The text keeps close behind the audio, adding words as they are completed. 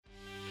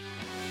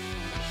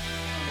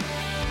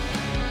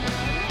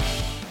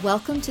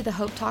Welcome to the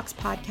Hope Talks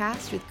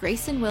podcast with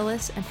Grayson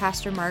Willis and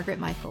Pastor Margaret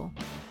Michael,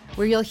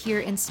 where you'll hear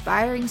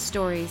inspiring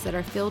stories that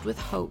are filled with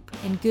hope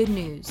and good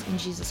news in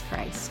Jesus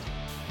Christ.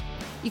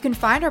 You can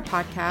find our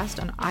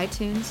podcast on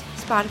iTunes,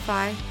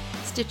 Spotify,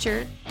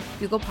 Stitcher,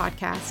 Google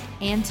Podcast,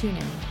 and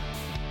TuneIn.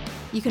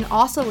 You can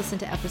also listen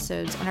to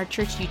episodes on our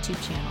church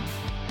YouTube channel.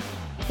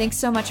 Thanks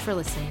so much for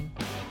listening.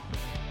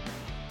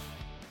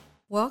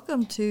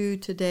 Welcome to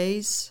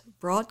today's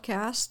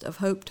broadcast of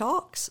Hope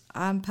Talks.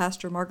 I'm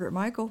Pastor Margaret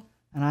Michael.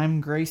 And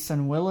I'm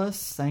Grayson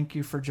Willis. Thank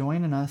you for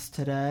joining us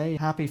today.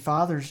 Happy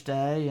Father's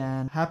Day,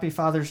 and happy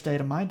Father's Day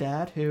to my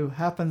dad, who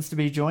happens to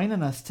be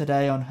joining us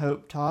today on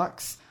Hope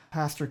Talks,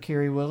 Pastor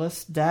Kerry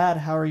Willis. Dad,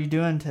 how are you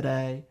doing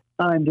today?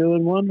 I'm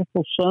doing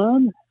wonderful,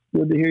 son.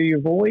 Good to hear your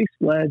voice.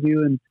 Glad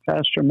you and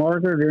Pastor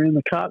Margaret are in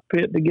the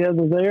cockpit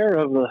together there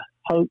of the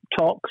Hope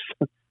Talks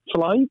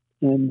flight,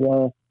 and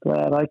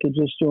glad I could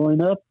just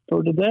join up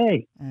for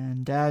today.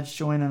 And Dad's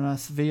joining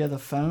us via the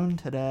phone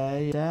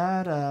today.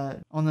 Dad,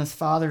 on this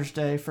Father's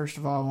Day, first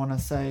of all, I want to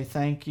say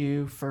thank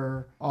you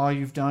for all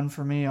you've done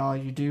for me, all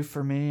you do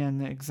for me, and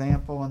the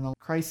example and the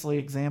Christly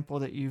example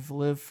that you've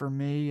lived for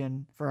me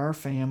and for our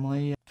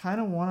family.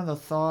 Kind of one of the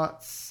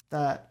thoughts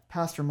that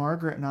Pastor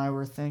Margaret and I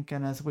were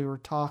thinking as we were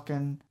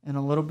talking in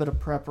a little bit of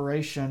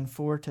preparation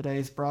for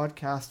today's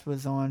broadcast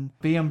was on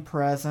being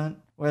present,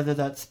 whether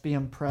that's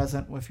being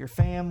present with your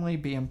family,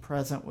 being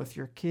present with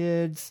your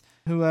kids,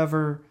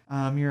 whoever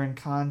you're in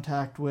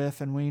contact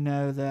with. And we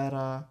know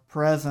that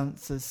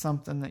presence is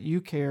something that you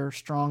care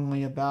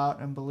strongly about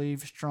and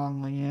believe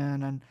strongly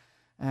in.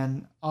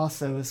 And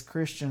also as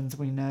Christians,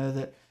 we know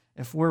that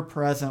if we're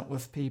present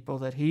with people,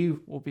 that He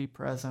will be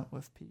present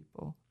with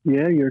people.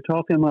 Yeah, you're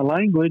talking my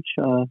language.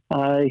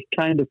 I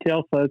kind of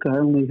tell folk I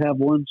only have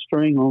one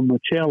string on the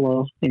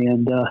cello,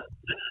 and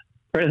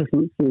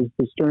presence is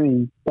the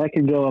string. That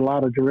can go a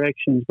lot of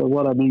directions, but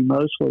what I mean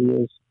mostly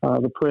is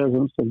the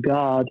presence of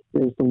God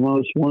is the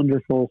most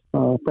wonderful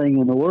thing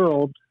in the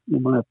world,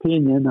 in my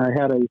opinion. I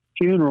had a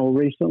funeral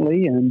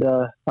recently, and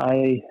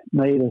I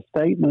made a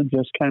statement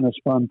just kind of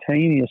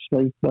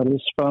spontaneously, but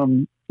it's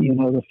from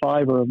the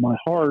fiber of my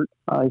heart.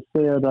 I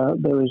said,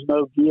 there is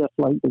no gift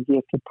like the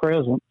gift of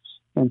presence.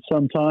 And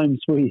sometimes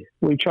we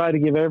try to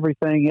give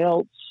everything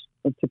else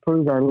to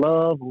prove our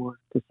love or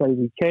to say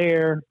we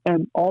care,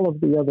 and all of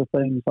the other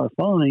things are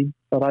fine,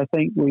 but I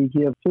think we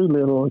give too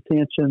little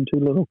attention, too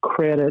little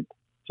credit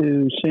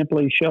to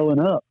simply showing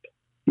up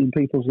in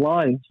people's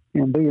lives.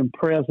 And being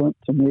present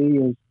to me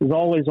is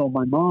always on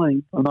my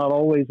mind. I'm not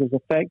always as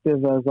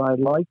effective as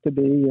I'd like to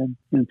be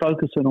in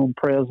focusing on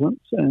presence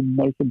and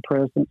making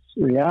presence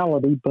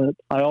reality, but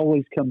I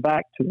always come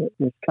back to it.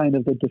 It's kind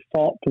of the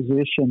default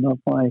position of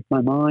my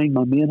mind,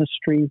 my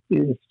ministry,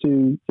 is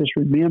to just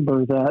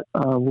remember that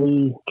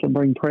we can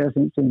bring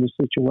presence into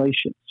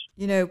situations.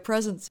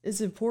 Presence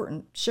is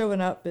important. Showing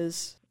up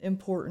is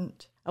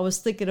important. I was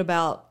thinking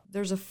about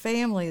there's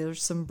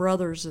some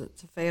brothers,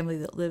 it's a family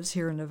that lives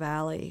here in the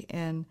valley,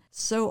 and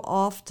so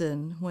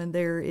often when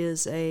there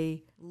is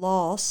a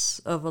loss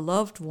of a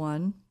loved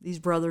one, these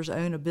brothers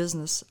own a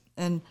business,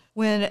 and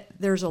when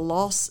there's a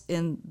loss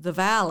in the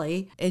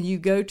valley and you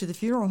go to the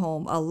funeral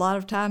home, a lot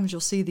of times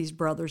you'll see these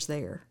brothers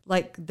there.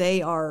 Like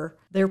they're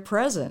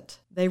present.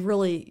 They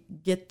really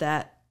get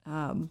that.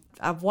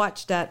 I've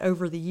watched that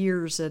over the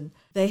years, and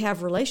they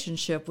have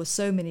relationship with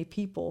so many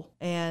people,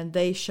 and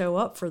they show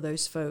up for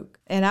those folk.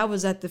 And I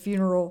was at the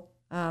funeral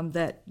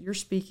that you're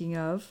speaking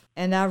of,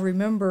 and I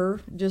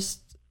remember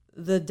just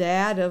the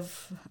dad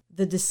of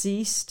the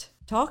deceased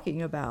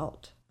talking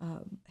about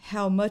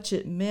how much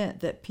it meant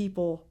that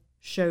people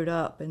showed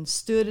up and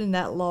stood in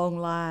that long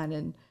line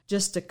and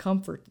just to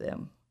comfort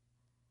them.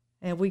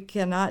 And we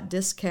cannot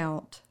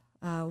discount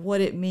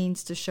what it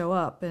means to show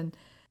up. And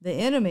the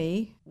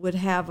enemy would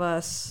have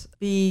us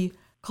be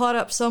caught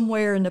up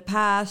somewhere in the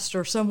past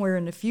or somewhere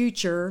in the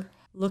future,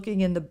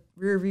 looking in the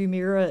rearview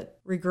mirror at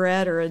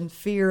regret or in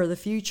fear of the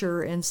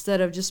future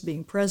instead of just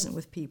being present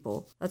with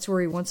people. That's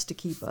where He wants to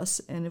keep us.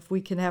 And if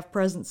we can have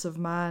presence of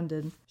mind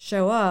and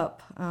show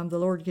up, the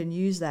Lord can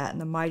use that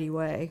in a mighty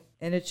way.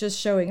 And it's just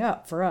showing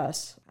up for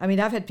us. I mean,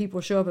 I've had people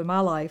show up in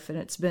my life, and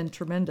it's been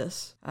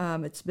tremendous.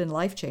 It's been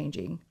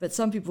life-changing. But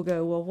some people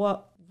go,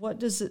 well, what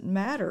does it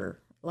matter?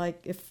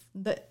 Like, if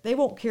they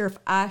won't care if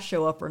I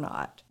show up or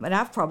not. And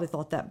I've probably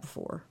thought that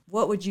before.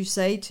 What would you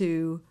say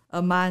to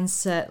a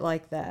mindset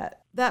like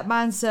that? That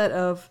mindset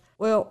of,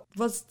 well,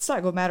 it's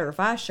not going to matter if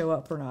I show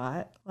up or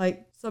not.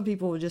 Like, some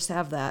people would just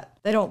have that.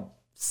 They don't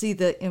see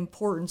the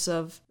importance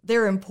of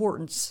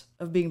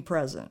being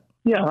present.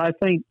 Yeah, I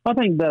think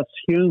that's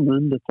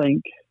human to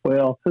think,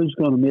 well, who's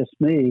going to miss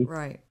me?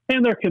 Right.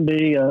 And there can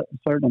be a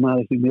certain amount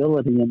of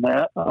humility in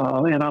that,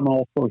 and I'm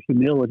all for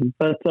humility.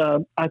 But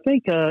I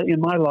think in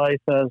my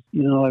life, as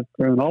I've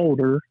grown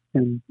older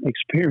and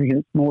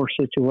experienced more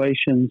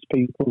situations,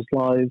 people's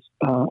lives,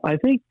 I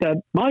think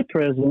that my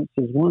presence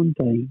is one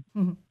thing,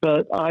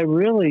 but I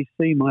really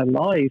see my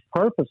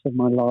purpose of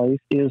my life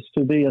is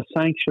to be a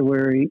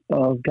sanctuary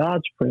of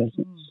God's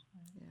presence.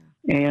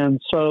 And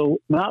so,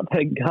 not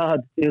that God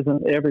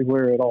isn't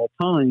everywhere at all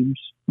times,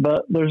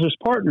 but there's this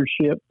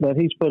partnership that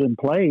He's put in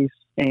place,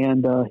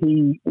 and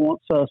He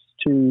wants us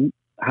to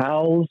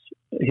house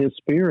His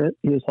Spirit,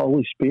 His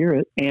Holy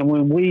Spirit. And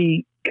when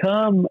we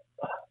come,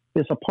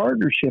 it's a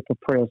partnership of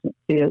presence.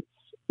 It's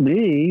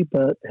me,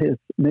 but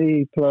it's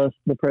me plus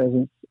the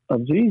presence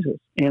of Jesus.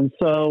 And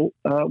so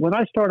when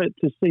I started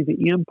to see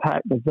the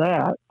impact of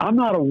that, I'm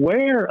not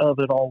aware of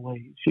it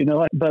always,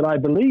 but I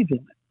believe in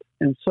it.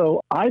 And so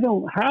I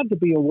don't have to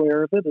be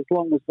aware of it as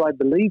long as I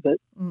believe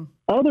it.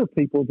 Other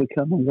people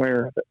become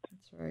aware of it.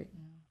 That's right.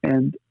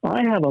 And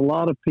I have a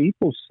lot of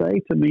people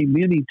say to me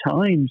many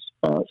times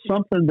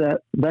something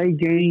that they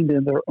gained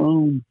in their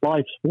own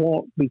life's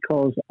walk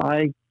because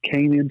I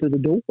came into the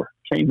door,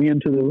 came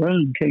into the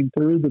room, came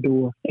through the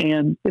door.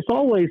 And it's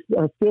always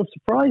still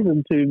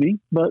surprising to me,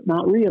 but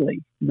not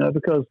really,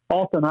 because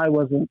often I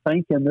wasn't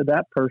thinking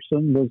that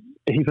person was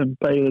even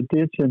paying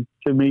attention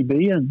to me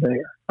being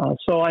there.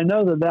 So I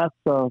know that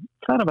that's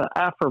kind of an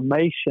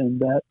affirmation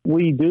that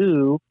we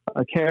do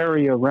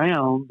carry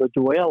around the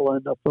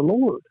dwelling of the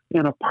Lord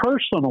in a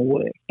personal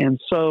way. And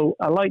so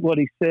I like what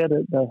he said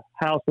at the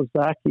house of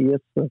Zacchaeus,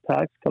 the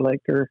tax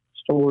collector.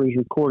 Stories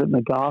recorded in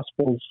the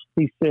Gospels.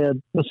 He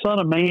said, "The Son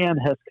of Man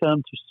has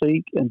come to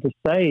seek and to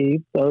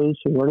save those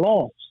who are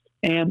lost."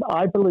 And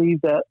I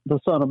believe that the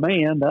Son of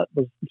Man, that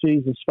was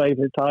Jesus'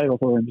 favorite title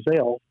for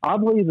himself, I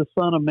believe the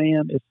Son of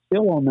Man is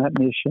still on that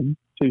mission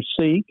to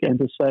seek and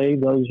to save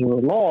those who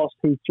are lost.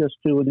 He's just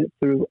doing it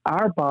through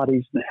our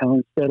bodies now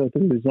instead of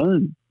through his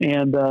own.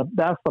 And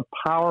that's a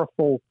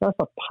powerful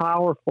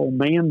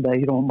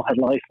mandate on my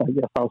life, I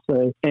guess I'll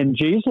say. And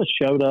Jesus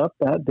showed up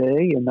that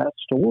day in that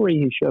story.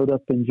 He showed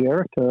up in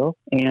Jericho,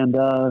 and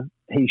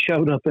he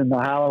showed up in the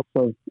house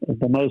of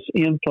the most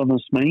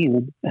infamous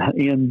man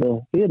in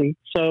the city.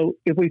 So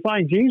if we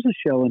find Jesus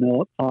showing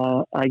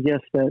up, I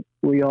guess that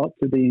we ought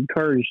to be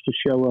encouraged to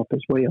show up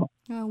as well.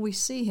 We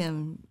see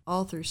him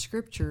all through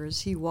Scripture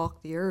as he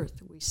walked the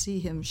earth. We see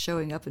him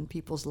showing up in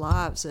people's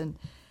lives, and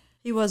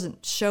he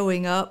wasn't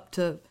showing up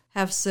to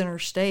have center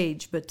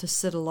stage, but to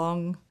sit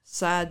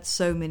alongside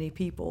so many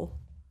people,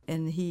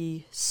 and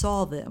he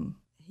saw them.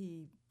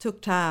 He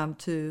took time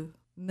to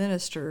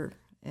minister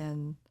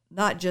and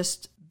not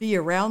just be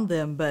around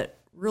them, but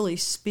really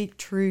speak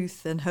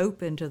truth and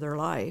hope into their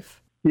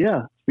life.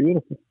 Yeah, it's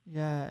beautiful.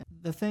 Yeah,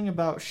 the thing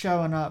about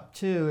showing up,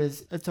 too,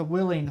 is it's a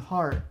willing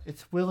heart.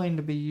 It's willing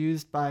to be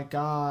used by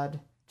God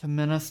to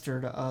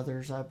minister to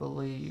others, I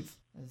believe.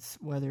 It's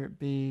whether it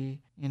be,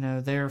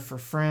 there for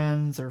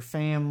friends or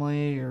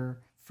family or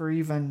for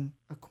even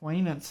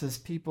acquaintances,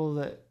 people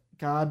that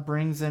God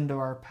brings into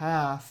our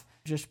path,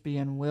 just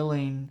being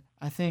willing.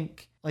 I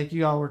think, like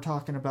you all were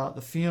talking about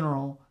the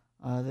funeral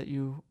that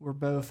you were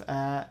both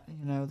at,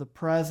 the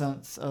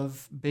presence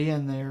of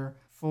being there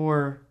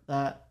for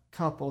that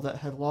couple that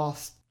had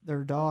lost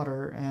their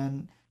daughter,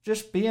 and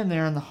just being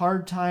there in the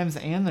hard times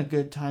and the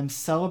good times,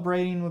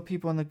 celebrating with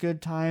people in the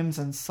good times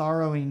and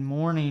sorrowing,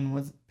 mourning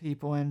with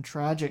people in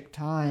tragic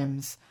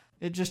times.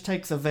 It just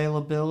takes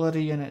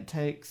availability and it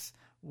takes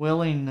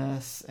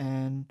willingness,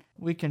 and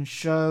we can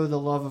show the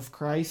love of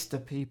Christ to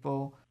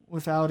people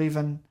without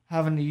even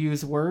having to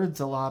use words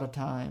a lot of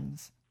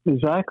times.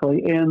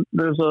 Exactly. And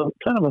there's a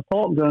kind of a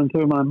thought going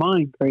through my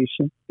mind,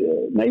 Grayson.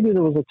 Maybe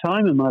there was a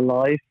time in my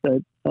life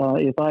that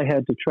if I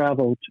had to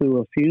travel to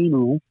a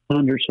funeral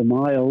hundreds of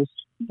miles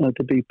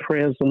to be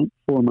present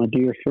for my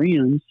dear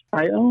friends,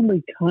 I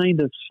only kind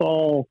of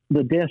saw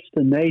the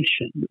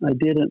destination. I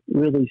didn't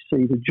really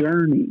see the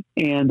journey.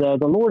 And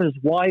the Lord has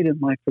widened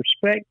my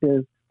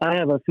perspective. I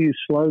have a few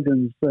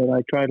slogans that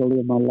I try to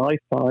live my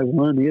life by.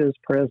 One is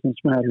presence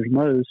matters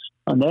most.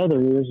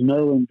 Another is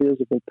no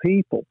invisible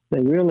people. They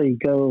really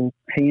go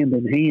hand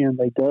in hand.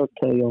 They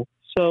dovetail.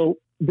 So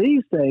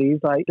these days,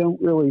 I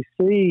don't really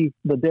see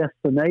the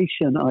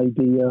destination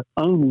idea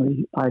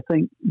only. I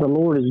think the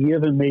Lord has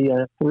given me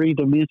a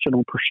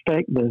three-dimensional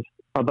perspective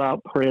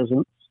about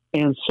presence.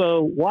 And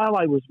so while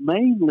I was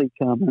mainly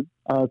coming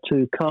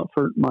to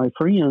comfort my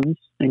friends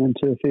and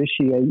to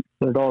officiate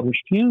their daughter's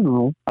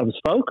funeral, I was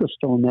focused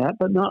on that,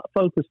 but not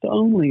focused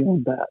only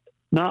on that,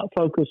 not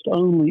focused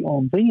only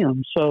on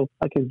them. So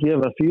I could give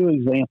a few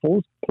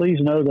examples. Please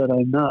know that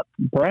I'm not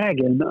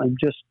bragging. I'm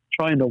just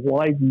trying to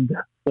widen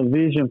the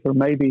vision for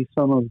maybe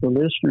some of the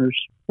listeners.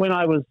 When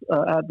I was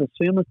at the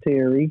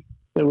cemetery,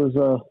 there was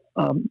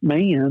a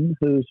man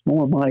who's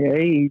more my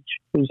age,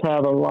 who's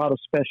had a lot of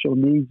special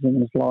needs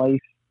in his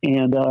life.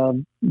 And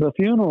the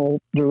funeral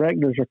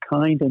directors are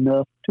kind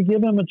enough to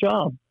give him a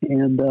job.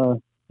 And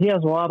he has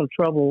a lot of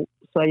trouble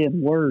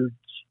saying words,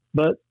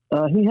 but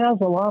he has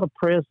a lot of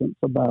presence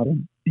about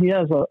him. He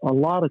has a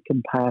lot of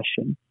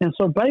compassion. And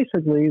so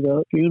basically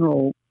the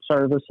funeral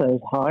service has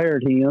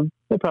hired him.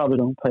 They probably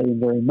don't pay him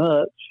very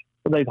much,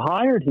 but they've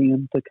hired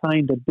him to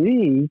kind of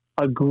be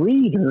a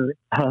greeter,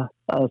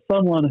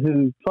 someone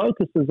who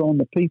focuses on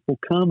the people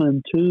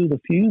coming to the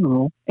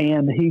funeral,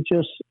 and he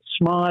just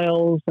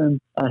smiles, and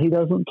he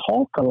doesn't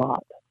talk a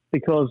lot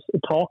because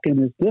talking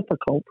is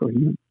difficult for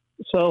him.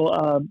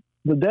 So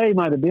the day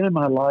might have been in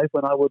my life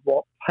when I would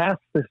walk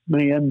past this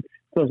man,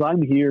 because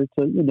I'm here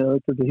to,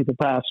 to be the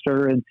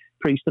pastor and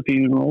preach the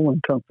funeral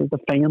and comfort the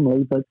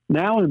family. But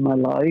now in my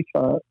life,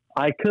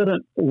 I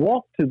couldn't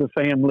walk to the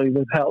family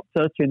without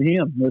touching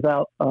him,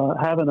 without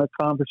having a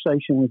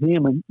conversation with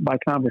him. And by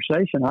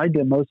conversation, I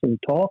did most of the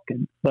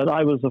talking. But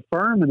I was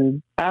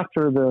affirming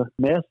after the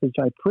message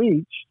I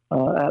preached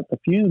at the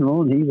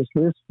funeral, and he was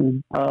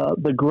listening.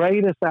 The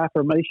greatest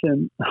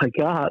affirmation I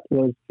got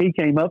was he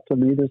came up to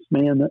me, this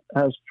man that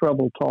has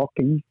trouble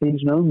talking.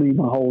 He's known me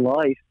my whole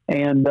life.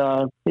 And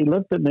he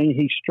looked at me,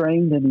 he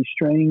strained and he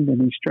strained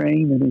and he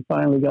strained, and he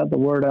finally got the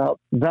word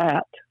out,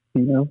 that,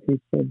 he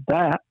said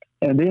that.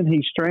 And then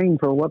he strained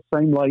for what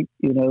seemed like,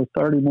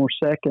 30 more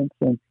seconds,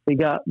 and he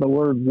got the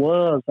word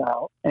was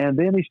out. And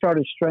then he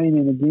started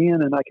straining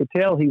again, and I could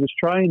tell he was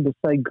trying to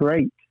say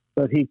great,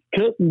 but he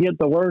couldn't get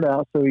the word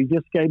out, so he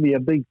just gave me a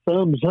big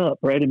thumbs up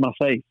right in my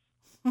face.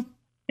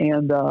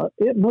 And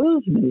it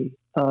moved me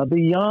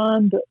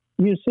beyond,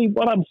 you see,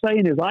 what I'm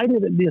saying is I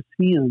didn't miss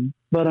him,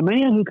 but a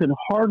man who can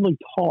hardly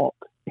talk,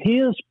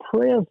 his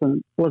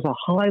presence was a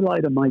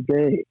highlight of my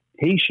day.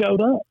 He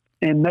showed up.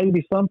 And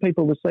maybe some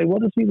people would say,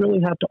 what does he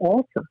really have to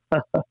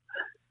offer?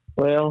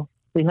 Well,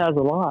 he has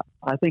a lot.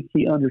 I think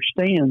he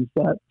understands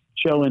that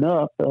showing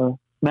up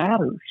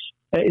matters.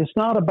 It's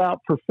not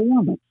about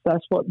performance.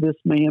 That's what this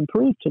man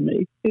proved to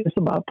me. It's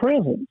about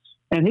presence.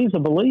 And he's a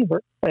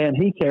believer, and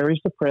he carries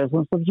the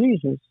presence of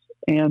Jesus.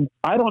 And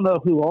I don't know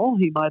who all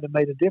he might have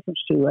made a difference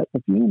to at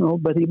the funeral,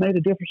 but he made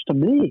a difference to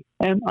me.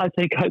 And I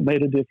think I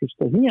made a difference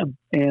to him.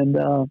 And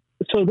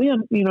so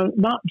then,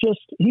 not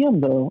just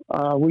him, though.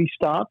 We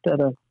stopped at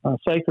a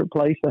sacred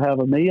place to have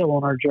a meal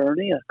on our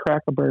journey, at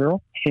Cracker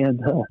Barrel. And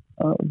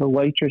the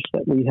waitress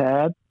that we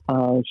had,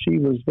 she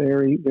was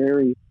very,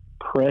 very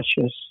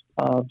precious.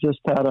 Just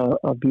had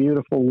a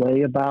beautiful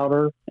way about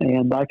her,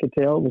 and I could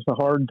tell it was a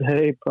hard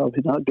day,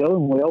 probably not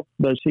going well,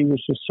 but she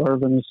was just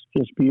serving us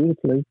just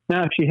beautifully.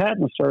 Now, if she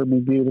hadn't served me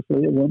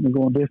beautifully, it wouldn't have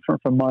gone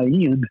different from my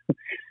end.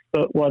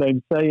 But what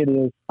I'm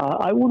saying is,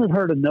 I wanted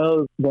her to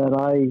know that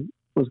I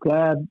was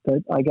glad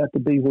that I got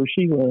to be where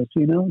she was,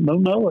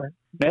 don't know her.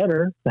 Met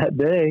her that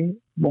day,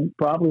 won't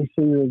probably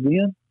see her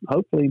again,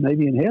 hopefully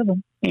maybe in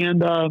heaven.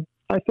 And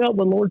I felt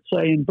the Lord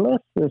saying, bless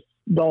this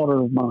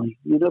daughter of mine,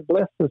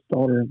 bless this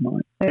daughter of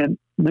mine. And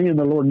me and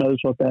the Lord knows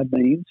what that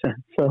means.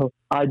 And so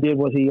I did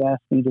what he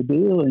asked me to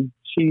do. And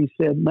she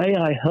said, may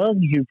I hug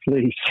you,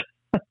 please?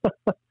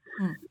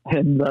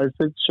 And I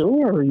said,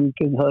 sure, you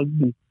can hug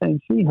me.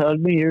 And she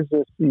hugged me. Here's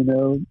this,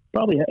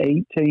 probably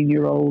an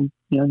 18-year-old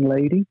young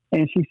lady.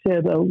 And she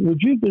said, would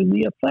you do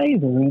me a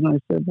favor? And I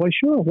said, well,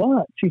 sure,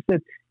 what? She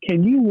said,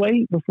 can you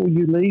wait before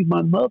you leave?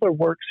 My mother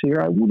works here.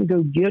 I want to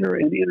go get her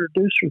and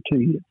introduce her to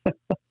you.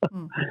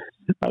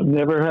 I've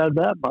never had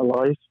that in my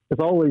life.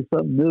 It's always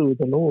something new with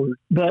the Lord.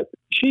 But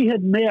she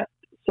had met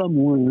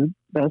someone,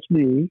 that's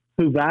me,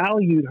 who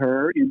valued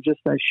her in just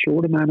that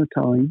short amount of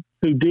time,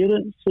 who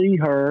didn't see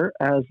her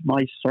as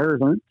my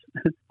servant.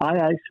 I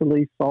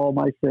actually saw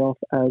myself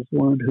as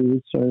one who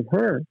would serve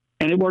her.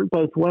 And it worked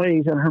both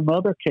ways. And her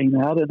mother came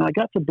out, and I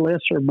got to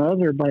bless her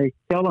mother by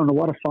telling her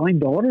what a fine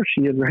daughter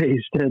she had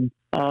raised. And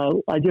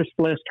I just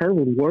blessed her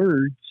with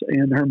words.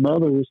 And her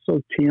mother was so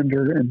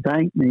tender and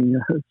thanked me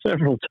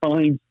several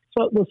times.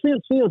 So the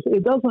sense is,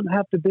 it doesn't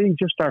have to be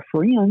just our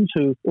friends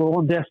who are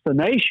on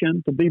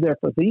destination to be there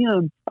for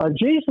them.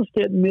 Jesus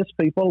didn't miss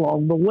people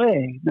along the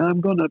way. Now,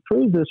 I'm going to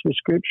prove this with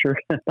Scripture.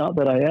 Not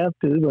that I have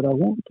to, but I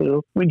want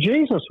to. When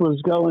Jesus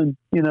was going,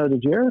 to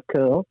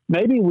Jericho,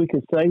 maybe we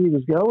could say he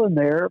was going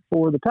there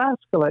for the tax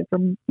collector,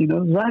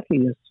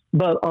 Zacchaeus.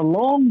 But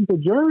along the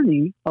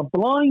journey, a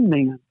blind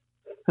man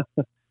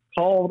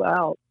called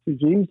out to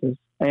Jesus,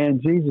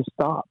 and Jesus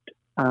stopped.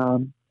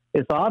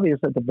 It's obvious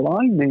that the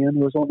blind man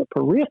was on the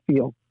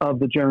peripheral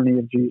of the journey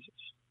of Jesus.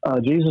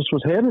 Jesus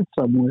was headed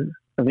somewhere,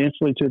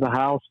 eventually to the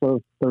house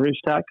of the rich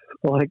tax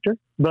collector.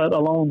 But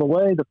along the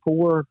way, the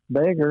poor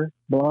beggar,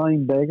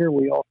 blind beggar,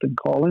 we often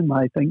call him,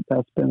 I think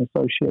that's been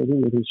associated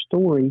with his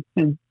story.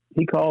 And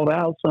he called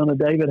out, Son of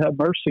David, have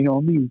mercy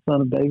on me. And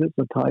Son of David's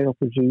a title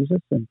for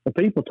Jesus. And the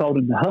people told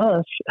him to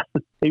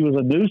hush. He was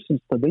a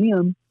nuisance to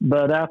them.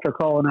 But after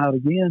calling out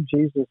again,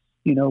 Jesus,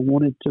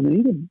 wanted to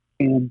meet him.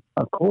 And,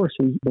 of course,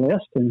 he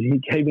blessed him. He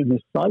gave him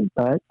his sight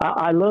back.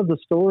 I love the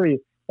story.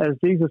 As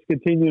Jesus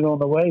continued on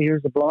the way,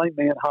 here's a blind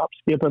man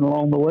hop-skipping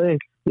along the way,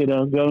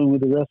 going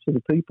with the rest of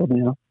the people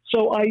now.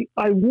 So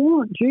I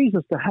want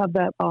Jesus to have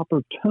that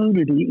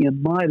opportunity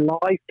in my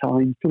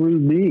lifetime through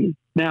me.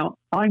 Now,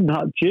 I'm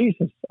not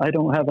Jesus. I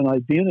don't have an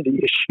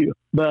identity issue.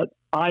 But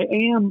I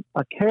am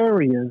a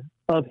carrier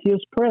of his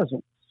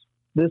presence.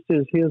 This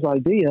is his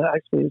idea.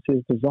 Actually, it's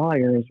his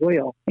desire as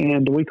well.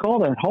 And we call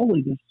that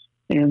holiness.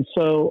 And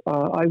so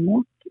I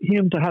want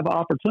him to have an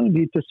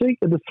opportunity to seek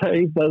and to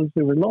save those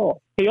who are lost.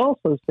 He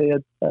also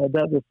said that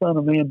the Son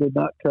of Man did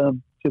not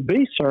come to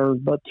be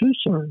served, but to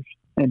serve,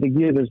 and to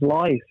give his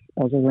life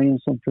as a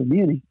ransom for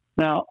many.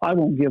 Now, I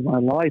won't give my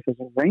life as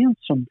a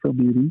ransom for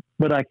many,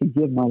 but I can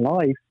give my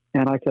life,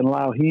 and I can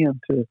allow him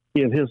to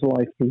give his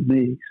life through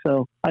me.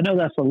 So I know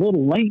that's a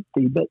little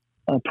lengthy, but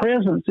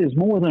presence is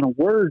more than a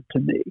word to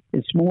me.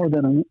 It's more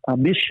than a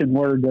mission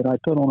word that I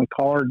put on a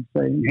card and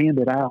say, hand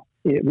it out.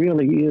 It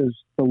really is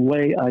the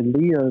way I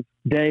live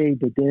day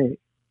to day.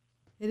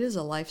 It is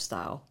a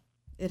lifestyle.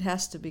 It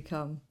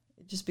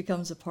just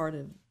becomes a part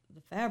of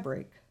the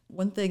fabric.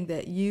 One thing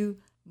that you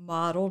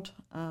modeled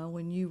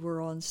when you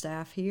were on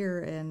staff here,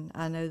 and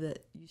I know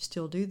that you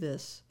still do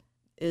this,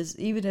 is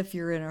even if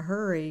you're in a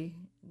hurry,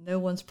 no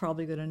one's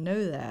probably going to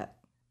know that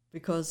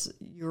because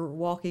you're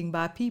walking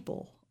by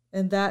people.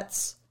 And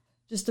that's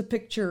just a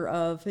picture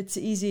of, it's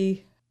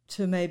easy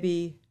to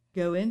maybe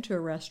go into a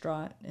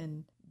restaurant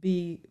and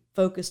be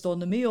focused on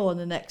the meal and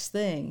the next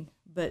thing,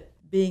 but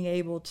being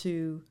able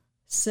to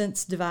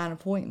sense divine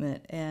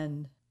appointment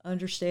and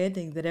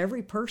understanding that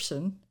every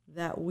person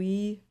that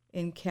we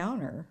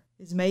encounter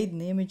is made in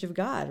the image of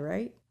God,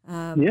 right?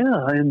 And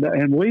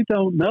we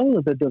don't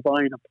know the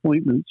divine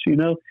appointments,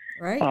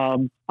 Right.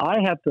 I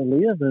have to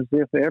live as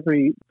if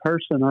every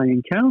person I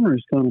encounter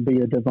is going to be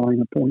a divine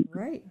appointment.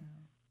 Right.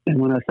 And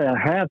when I say I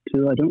have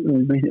to, I don't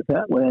really mean it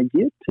that way. I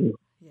get to.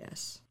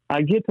 Yes.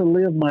 I get to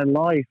live my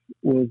life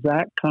with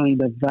that kind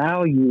of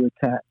value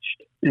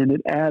attached, and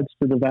it adds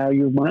to the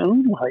value of my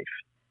own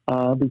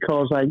life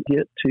because I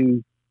get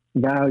to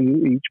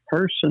value each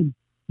person,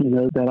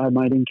 that I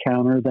might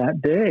encounter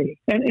that day.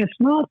 And it's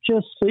not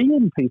just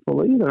seeing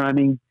people either. I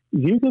mean,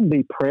 you can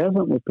be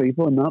present with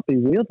people and not be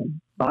with them.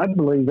 I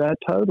believe that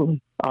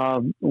totally.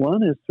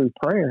 One is through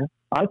prayer.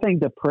 I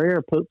think that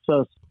prayer puts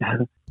us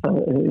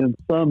in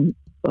some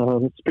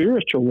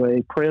spiritual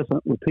way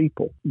present with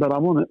people. But I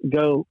want to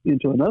go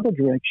into another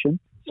direction.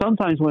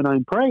 Sometimes when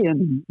I'm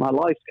praying, my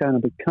life's kind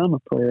of become a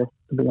prayer,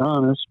 to be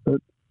honest.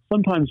 But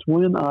sometimes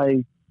when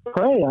I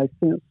pray, I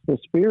sense the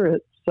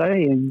Spirit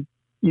saying,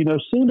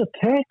 send a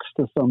text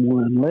to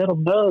someone. Let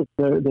them know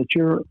that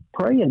you're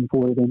praying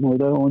for them or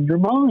they're on your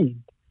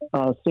mind.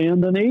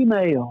 Send an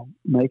email,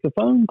 make a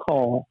phone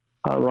call,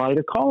 write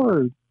a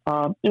card.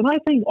 And I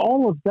think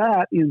all of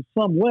that in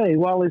some way,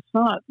 while it's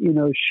not,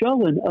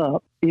 showing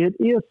up, it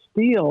is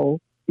still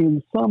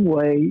in some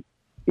way,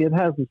 it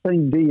has the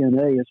same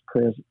DNA as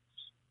presence.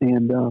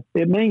 And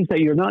it means that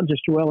you're not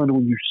just dwelling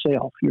on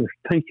yourself, you're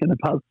thinking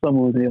about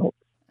someone else.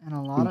 And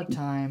a lot of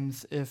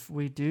times, if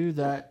we do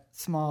that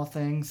small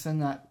thing,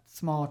 send that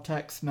small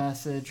text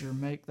message or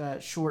make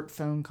that short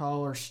phone call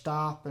or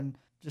stop and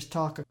just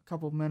talk a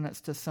couple minutes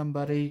to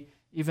somebody,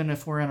 even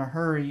if we're in a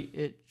hurry,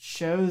 it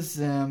shows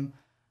them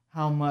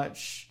how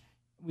much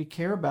we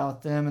care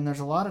about them. And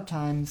there's a lot of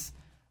times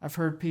I've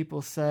heard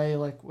people say,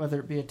 like, whether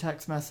it be a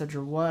text message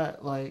or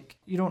what, like,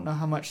 you don't know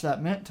how much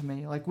that meant to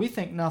me. Like, we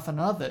think nothing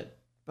of it,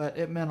 but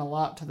it meant a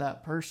lot to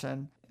that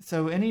person.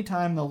 So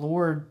anytime the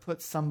Lord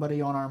puts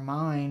somebody on our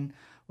mind,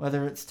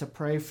 whether it's to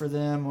pray for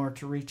them or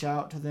to reach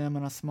out to them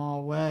in a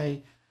small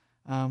way,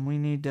 we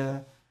need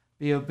to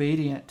be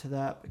obedient to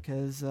that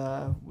because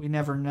we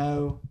never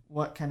know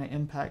what kind of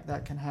impact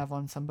that can have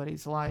on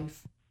somebody's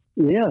life.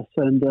 Yes,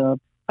 and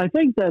I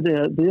think that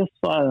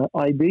this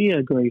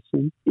idea,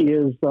 Grayson,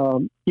 is,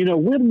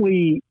 when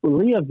we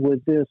live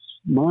with this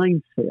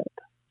mindset,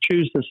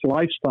 choose this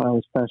lifestyle,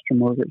 as Pastor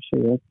Margaret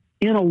said,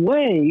 in a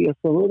way, it's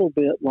a little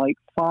bit like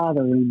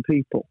fathering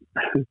people.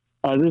 This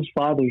is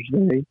Father's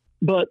Day.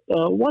 But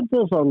what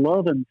does a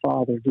loving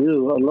father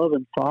do? A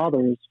loving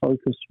father is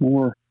focused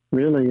more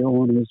really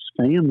on his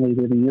family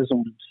than he is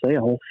on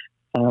himself.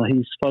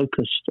 He's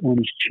focused on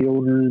his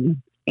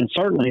children, and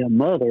certainly a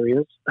mother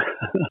is.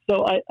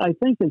 So I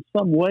think in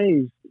some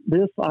ways,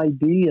 this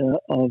idea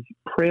of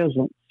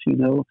presence,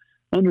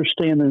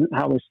 understanding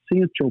how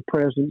essential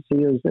presence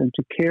is and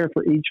to care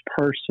for each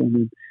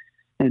person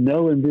and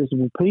know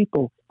invisible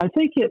people, I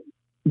think it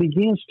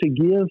begins to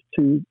give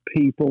to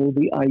people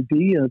the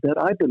idea that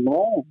I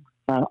belong.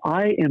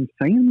 I am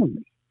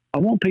family. I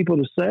want people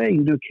to say,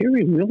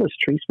 Kerry Willis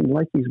treats me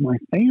like he's my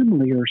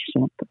family or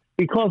something.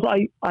 Because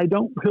I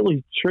don't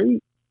really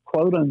treat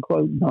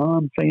quote-unquote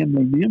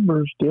non-family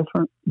members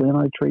different than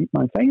I treat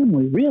my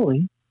family,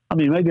 really. I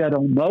mean, maybe I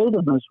don't know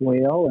them as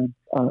well,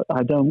 and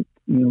I don't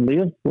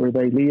live where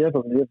they live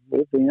or live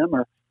with them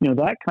or,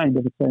 that kind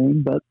of a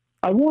thing. But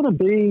I want to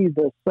be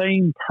the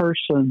same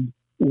person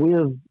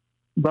with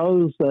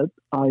those that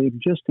I'm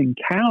just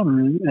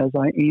encountering as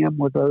I am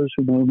with those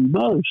who know me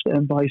most,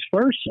 and vice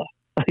versa.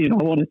 I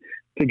want it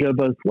to go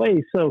both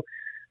ways. So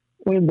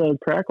when the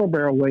Cracker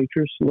Barrel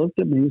waitress looked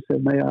at me and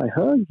said, "May I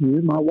hug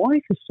you?" my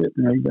wife is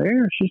sitting right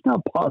there. She's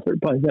not bothered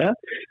by that.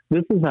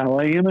 This is how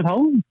I am at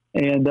home.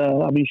 And,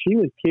 she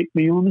would kick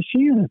me on the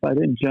shin if I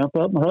didn't jump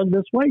up and hug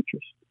this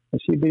waitress.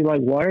 And she'd be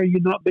like, "Why are you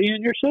not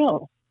being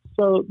yourself?"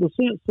 So the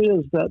sense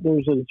is that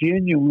there's a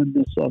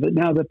genuineness of it.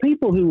 Now, the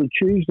people who would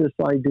choose this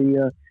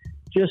idea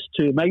just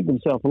to make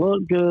themselves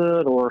look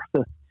good or,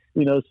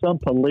 some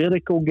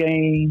political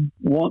gain,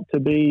 want to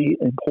be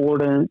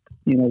important,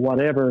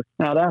 whatever.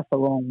 Now, that's the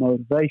wrong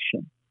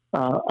motivation.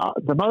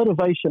 The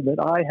motivation that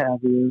I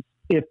have is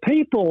if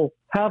people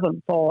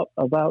haven't thought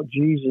about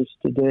Jesus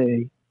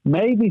today,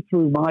 maybe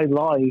through my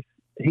life,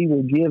 he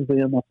will give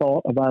them a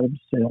thought about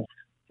himself.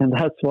 And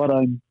that's what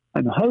I'm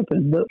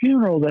hoping. The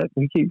funeral that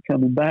we keep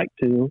coming back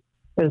to,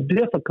 as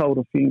difficult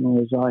a funeral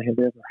as I have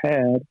ever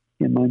had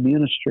in my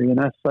ministry. And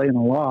that's saying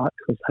a lot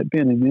because I've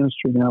been in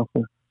ministry now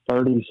for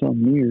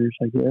 30-some years,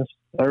 I guess,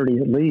 30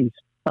 at least.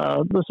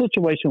 The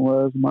situation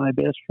was my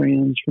best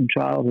friends from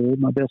childhood,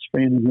 my best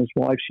friend and his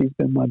wife, she's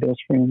been my best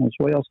friend as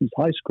well since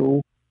high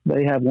school.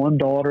 They have one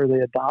daughter. They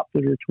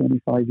adopted her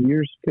 25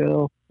 years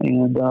ago.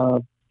 And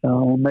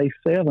on May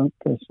 7th,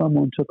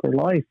 someone took her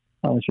life.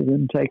 She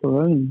didn't take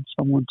her own.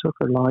 Someone took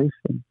her life.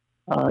 And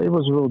it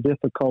was a real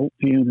difficult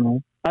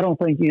funeral. I don't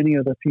think any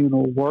of the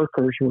funeral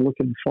workers were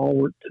looking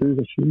forward to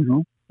the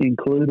funeral,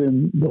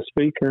 including the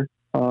speaker,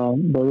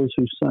 those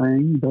who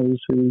sang, those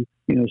who,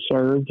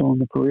 served on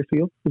the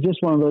peripheral. It's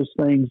just one of those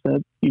things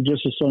that you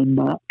just assume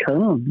not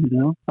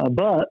come,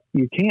 but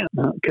you can't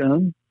not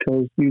come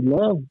because you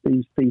love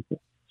these people.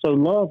 So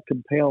love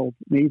compelled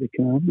me to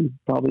come and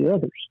probably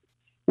others.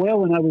 Well,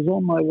 when I was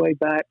on my way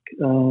back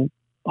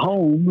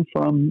home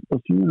from the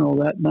funeral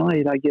that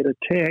night, I get a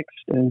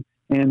text and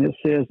it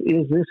says,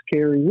 "Is this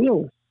Carrie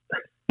Willis?"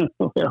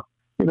 Well,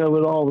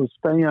 with all the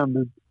spam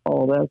and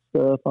all that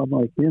stuff, I'm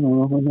like, I don't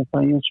know if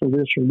I answer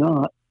this or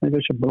not. Maybe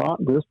I should block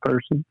this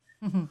person.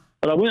 Mm-hmm.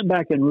 But I went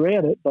back and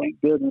read it,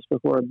 thank goodness,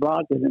 before I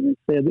blocked it, and it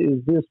said,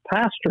 "Is this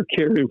Pastor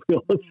Carrie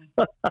Willis?"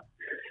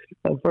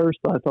 At first,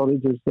 I thought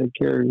it just said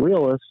Carrie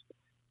Willis,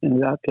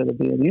 and that could have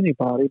been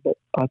anybody, but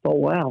I thought,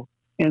 wow.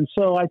 And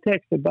so I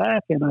texted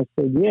back, and I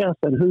said, "Yes,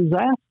 and who's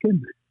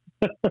asking?"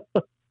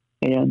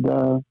 And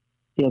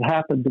it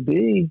happened to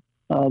be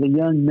the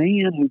young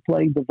man who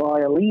played the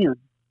violin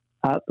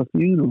at the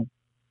funeral.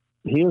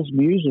 His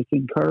music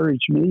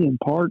encouraged me in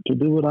part to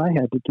do what I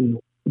had to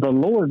do. The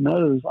Lord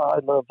knows I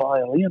love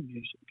violin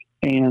music.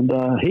 And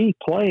he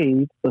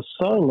played the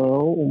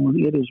solo on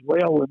 "It Is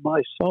Well With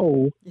My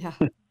Soul"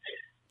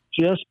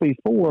 just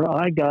before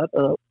I got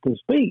up to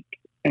speak.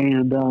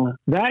 And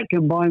that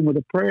combined with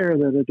a prayer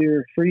that a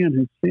dear friend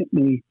had sent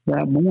me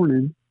that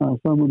morning,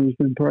 someone who's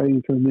been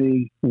praying for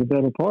me for the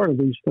better part of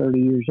these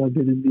 30 years I've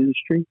been in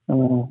ministry,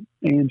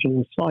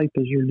 Angela Sipe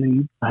is her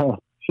name.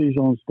 She's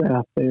on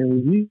staff there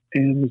with me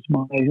and was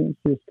my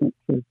assistant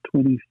for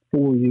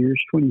 24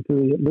 years,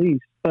 23 at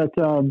least. But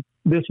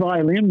this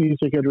violin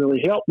music had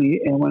really helped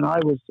me. And when I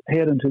was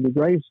heading to the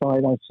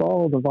gravesite, I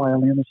saw the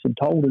violinist and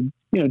told him,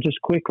 just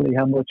quickly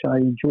how much I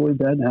enjoyed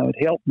that and how it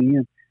helped me.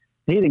 And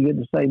he didn't get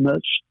to say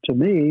much to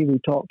me. We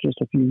talked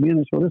just a few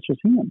minutes. Well, this was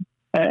him.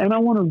 And I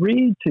want to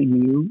read to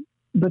you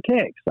the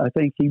text. I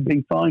think he'd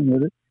be fine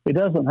with it. It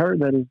doesn't hurt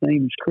that his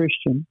name is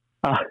Christian.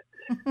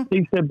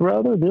 He said,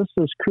 "Brother, this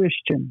is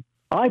Christian.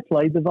 I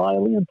played the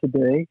violin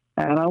today,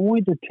 and I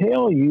want to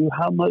tell you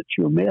how much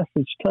your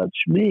message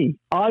touched me.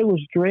 I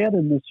was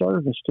dreading the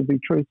service, to be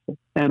truthful,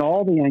 and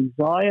all the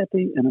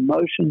anxiety and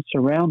emotions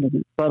surrounding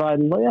it. But I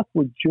left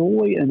with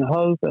joy and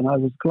hope, and I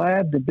was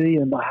glad to be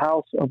in the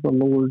house of the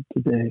Lord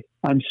today.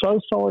 I'm so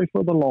sorry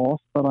for the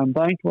loss, but I'm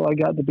thankful I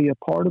got to be a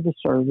part of the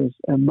service,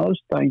 and most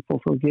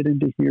thankful for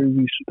getting to hear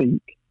you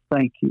speak.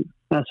 Thank you."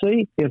 Now,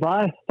 see, if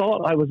I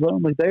thought I was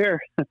only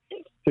there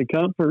to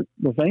comfort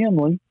the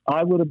family,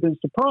 I would have been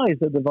surprised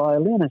that the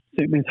violinist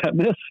sent me that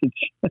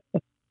message.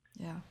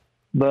 Yeah.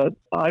 But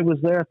I was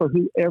there for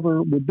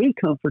whoever would be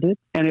comforted,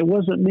 and it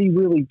wasn't me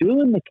really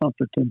doing the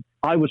comforting.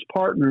 I was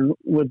partnering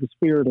with the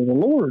Spirit of the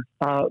Lord.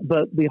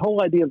 But the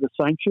whole idea of the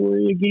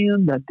sanctuary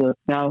again,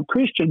 now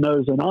Christian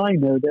knows and I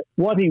know that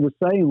what he was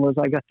saying was,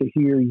 I got to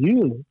hear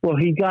you. Well,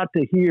 he got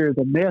to hear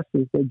the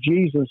message that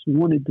Jesus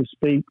wanted to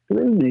speak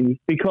through me,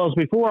 because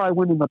before I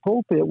went in the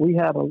pulpit, we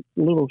had a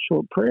little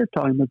short prayer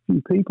time with a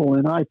few people,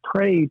 and I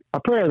prayed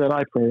a prayer that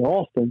I pray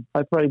often.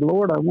 I prayed,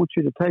 "Lord, I want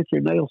you to take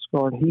your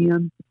nail-scarred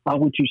hand. I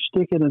want you to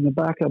stick it in the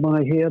back of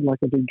my head like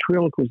a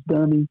ventriloquist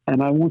dummy,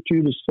 and I want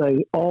you to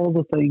say all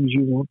the things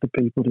you want the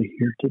people to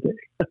hear today."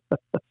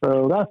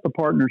 So that's the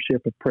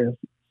partnership of presence.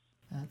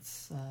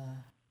 That's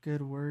a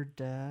good word,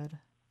 Dad.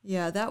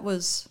 Yeah,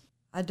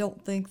 I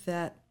don't think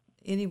that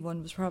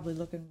anyone was probably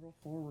looking real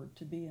forward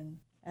to being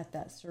at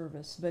that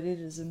service, but it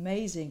is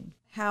amazing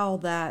how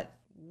that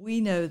we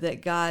know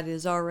that God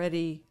is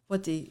already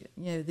what the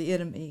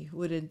enemy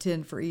would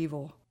intend for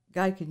evil,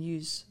 God can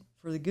use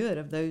for the good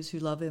of those who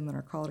love him and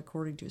are called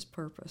according to his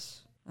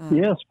purpose.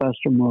 Yes,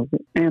 Pastor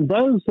Margaret. And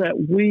those that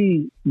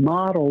we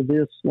model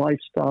this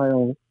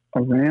lifestyle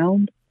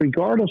around,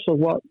 regardless of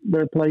what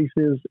their place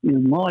is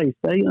in life,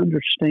 they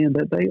understand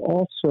that they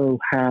also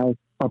have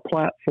a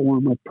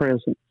platform of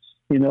presence,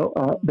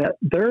 that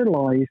their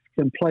life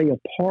can play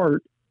a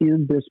part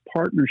in this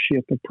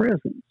partnership of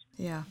presence.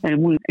 Yeah.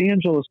 And when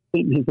Angela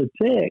sent me the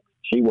text,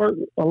 she worked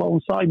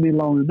alongside me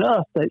long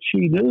enough that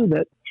she knew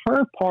that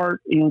her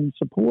part in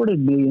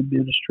supporting me in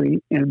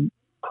ministry and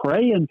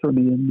praying for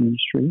me in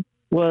ministry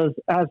was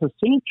as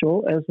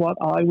essential as what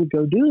I would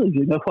go do,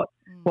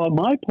 what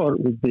my part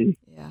would be.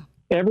 Yeah.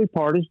 Every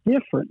part is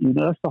different,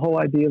 that's the whole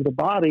idea of the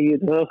body,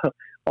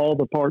 all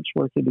the parts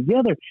working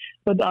together.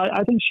 But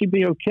I think she'd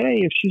be okay.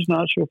 If she's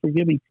not, she'll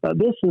forgive me.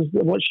 This is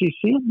what she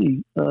sent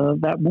me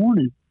that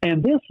morning.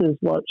 And this is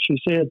what she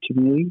said to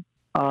me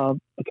a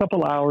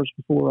couple hours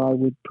before I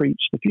would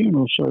preach the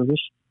funeral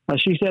service.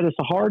 She said, "It's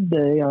a hard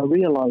day. I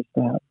realize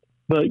that.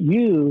 but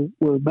you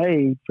were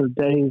made for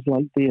days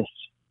like this.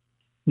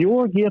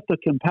 Your gift of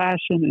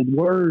compassion and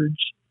words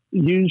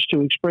used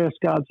to express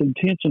God's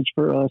intentions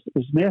for us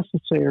is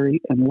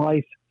necessary and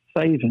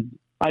life-saving.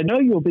 I know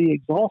you'll be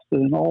exhausted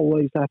in all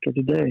ways after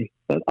today,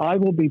 but I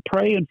will be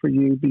praying for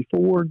you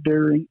before,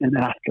 during, and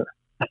after.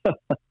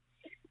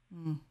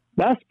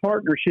 That's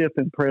partnership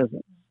in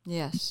presence.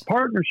 Yes.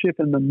 Partnership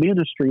in the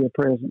ministry of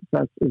presence.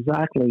 That's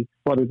exactly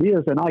what it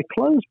is. And I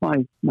close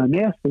my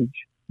message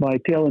by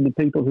telling the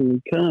people who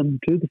would come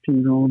to the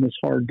funeral on this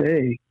hard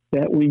day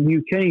that when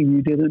you came,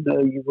 you didn't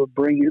know you were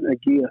bringing a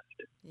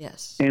gift.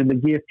 Yes. And the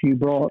gift you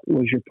brought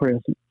was your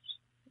presence.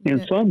 And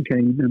Yeah. some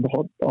came and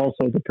brought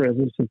also the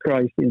presence of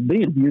Christ in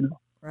them, you know.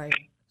 Right.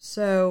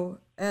 So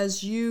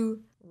as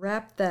you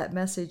wrapped that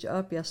message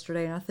up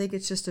yesterday, and I think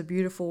it's just a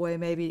beautiful way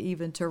maybe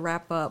even to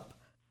wrap up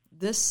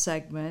this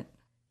segment,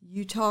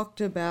 you talked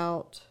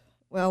about,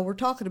 well, we're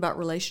talking about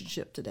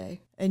relationship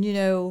today. And, you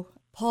know,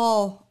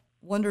 Paul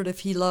wondered if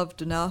he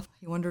loved enough.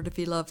 He wondered if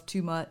he loved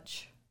too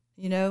much.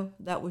 You know,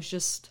 that was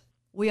just,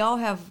 we all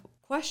have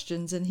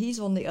questions, and he's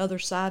on the other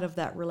side of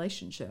that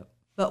relationship.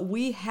 But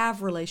we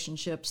have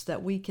relationships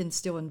that we can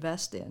still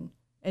invest in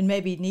and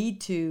maybe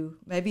need to.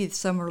 Maybe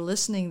some are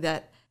listening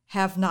that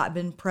have not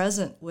been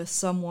present with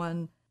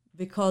someone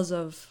because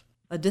of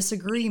a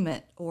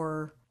disagreement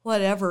or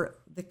whatever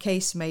the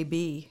case may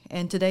be.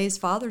 And today is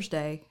Father's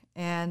Day.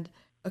 And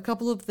a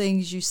couple of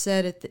things you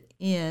said at the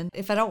end,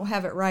 if I don't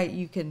have it right,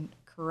 you can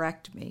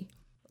correct me.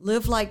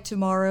 Live like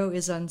tomorrow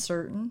is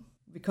uncertain,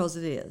 because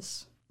it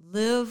is.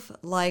 Live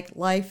like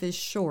life is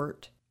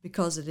short,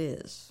 because it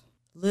is.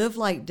 Live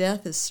like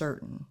death is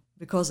certain,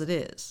 because it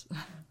is.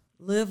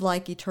 Live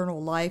like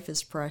eternal life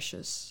is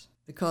precious,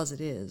 because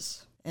it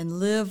is. And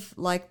live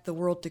like the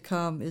world to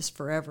come is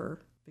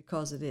forever,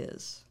 because it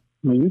is.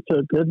 Well, you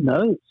took good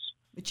notes.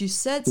 But you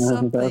said Yeah,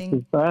 something.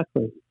 that's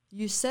exactly.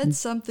 You said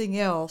something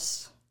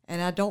else,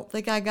 and I don't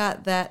think I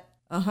got that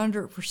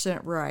 100%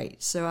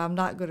 right, so I'm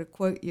not going to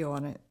quote you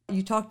on it.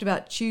 You talked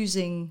about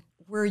choosing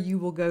where you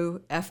will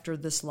go after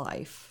this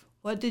life.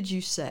 What did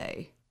you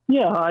say?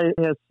 Yeah, I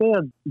had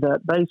said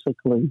that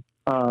basically,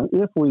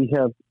 if we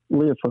have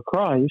lived for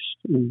Christ,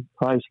 and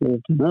Christ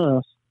lived in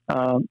us,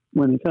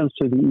 when it comes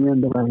to the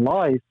end of our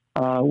life,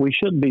 we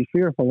shouldn't be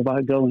fearful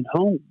about going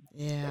home.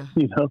 Yeah.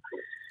 You know,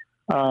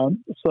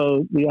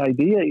 so the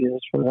idea is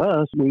for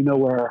us, we know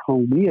where our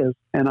home is.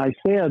 And I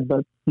said,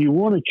 but you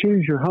want to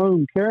choose your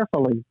home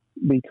carefully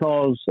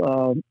because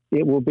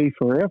it will be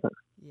forever.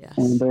 Yes.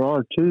 And there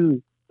are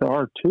two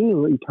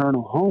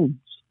eternal homes.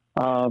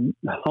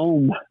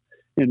 Home,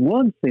 in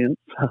one sense,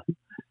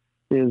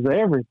 is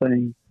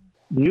everything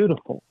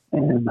beautiful,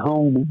 and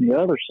home in the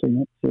other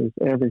sense is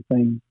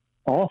everything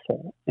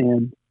awful.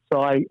 And so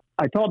I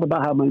talked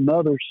about how my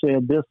mother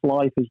said this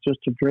life is just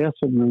a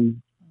dressing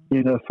room,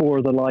 you know,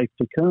 for the life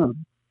to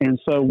come. And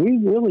so we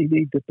really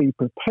need to be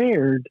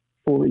prepared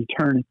for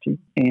eternity.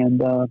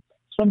 And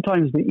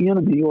sometimes the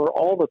enemy, or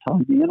all the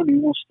time, the enemy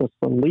wants us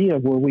to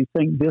live where we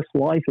think this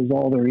life is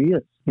all there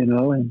is, you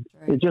know, and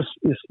Right. it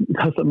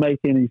doesn't make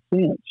any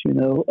sense, you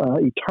know.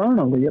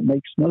 Eternally, it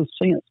makes no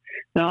sense.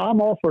 Now,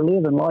 I'm all for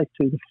living life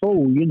to the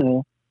full, you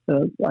know.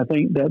 I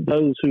think that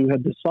those who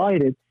have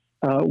decided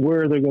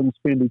where they're going to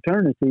spend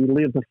eternity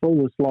live the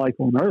fullest life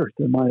on earth,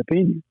 in my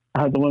opinion.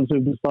 The ones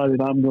who've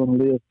decided I'm going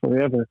to live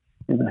forever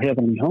in a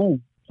heavenly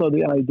home. So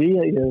the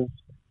idea is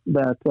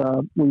that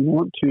we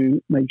want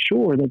to make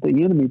sure that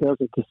the enemy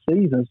doesn't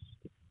deceive us.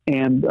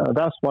 And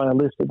that's why I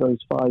listed those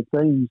 5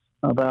 things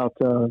about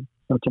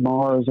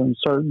tomorrow is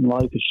uncertain,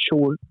 life is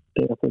short,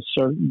 death is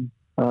certain,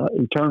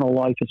 eternal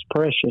life is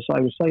precious.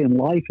 I was saying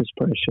life is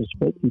precious,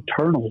 but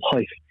eternal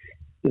life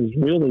is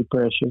really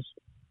precious.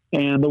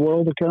 And the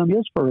world to come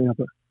is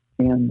forever.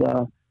 And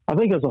I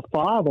think as a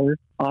father,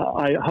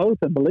 I hope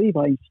and believe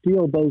I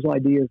instilled those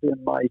ideas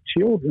in my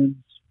children's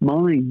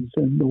minds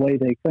and the way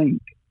they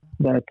think.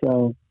 That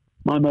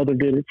my mother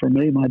did it for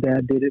me, my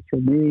dad did it for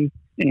me,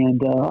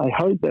 and I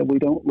hope that we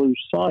don't lose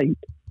sight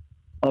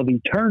of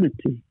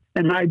eternity.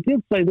 And I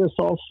did say this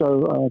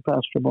also,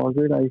 Pastor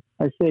Margaret.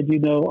 I said, you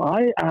know,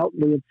 I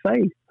outlived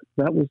Faith.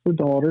 That was the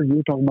daughter. You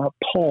were talking about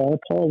Paul.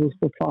 Paul was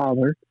the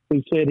father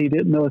who said he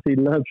didn't know if he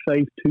loved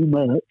Faith too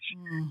much.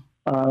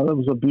 It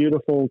was a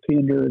beautiful,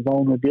 tender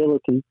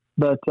vulnerability.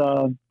 But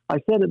I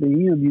said at the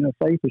end, you know,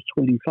 Faith is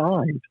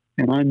 25,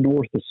 and I'm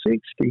north of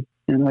 60.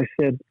 And I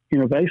said, you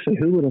know, basically,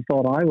 who would have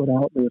thought I would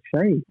outlive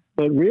Faith?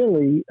 But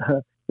really,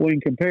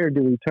 when compared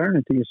to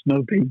eternity, it's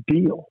no big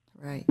deal.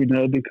 Right. You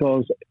know,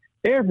 because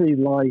every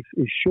life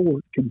is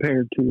short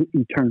compared to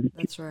eternity.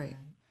 That's right.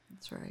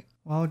 That's right.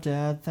 Well,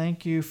 Dad,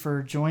 thank you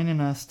for joining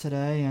us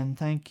today, and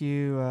thank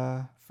you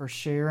for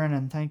sharing,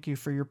 and thank you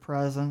for your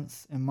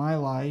presence in my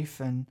life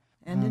and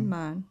in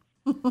mine.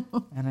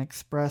 and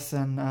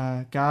expressing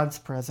God's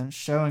presence,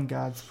 showing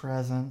God's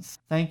presence.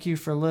 Thank you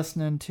for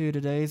listening to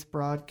today's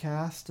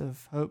broadcast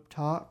of Hope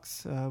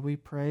Talks. We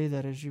pray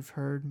that as you've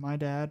heard my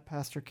dad,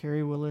 Pastor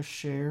Kerry Willis,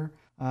 share,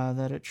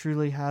 that it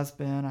truly has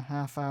been a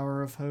half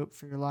hour of hope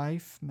for your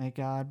life. May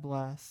God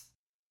bless.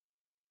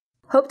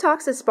 Hope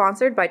Talks is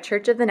sponsored by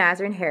Church of the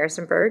Nazarene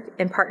Harrisonburg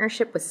in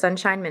partnership with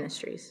Sunshine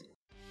Ministries.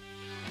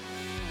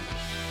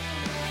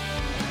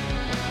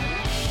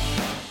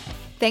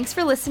 Thanks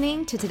for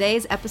listening to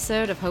today's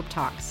episode of Hope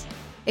Talks.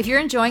 If you're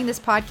enjoying this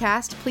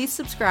podcast, please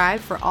subscribe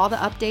for all the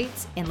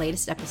updates and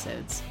latest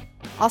episodes.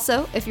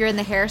 Also, if you're in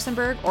the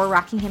Harrisonburg or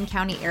Rockingham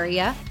County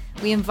area,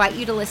 we invite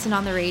you to listen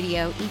on the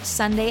radio each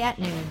Sunday at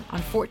noon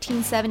on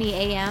 1470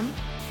 AM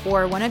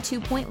or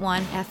 102.1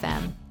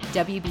 FM,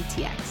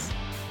 WBTX.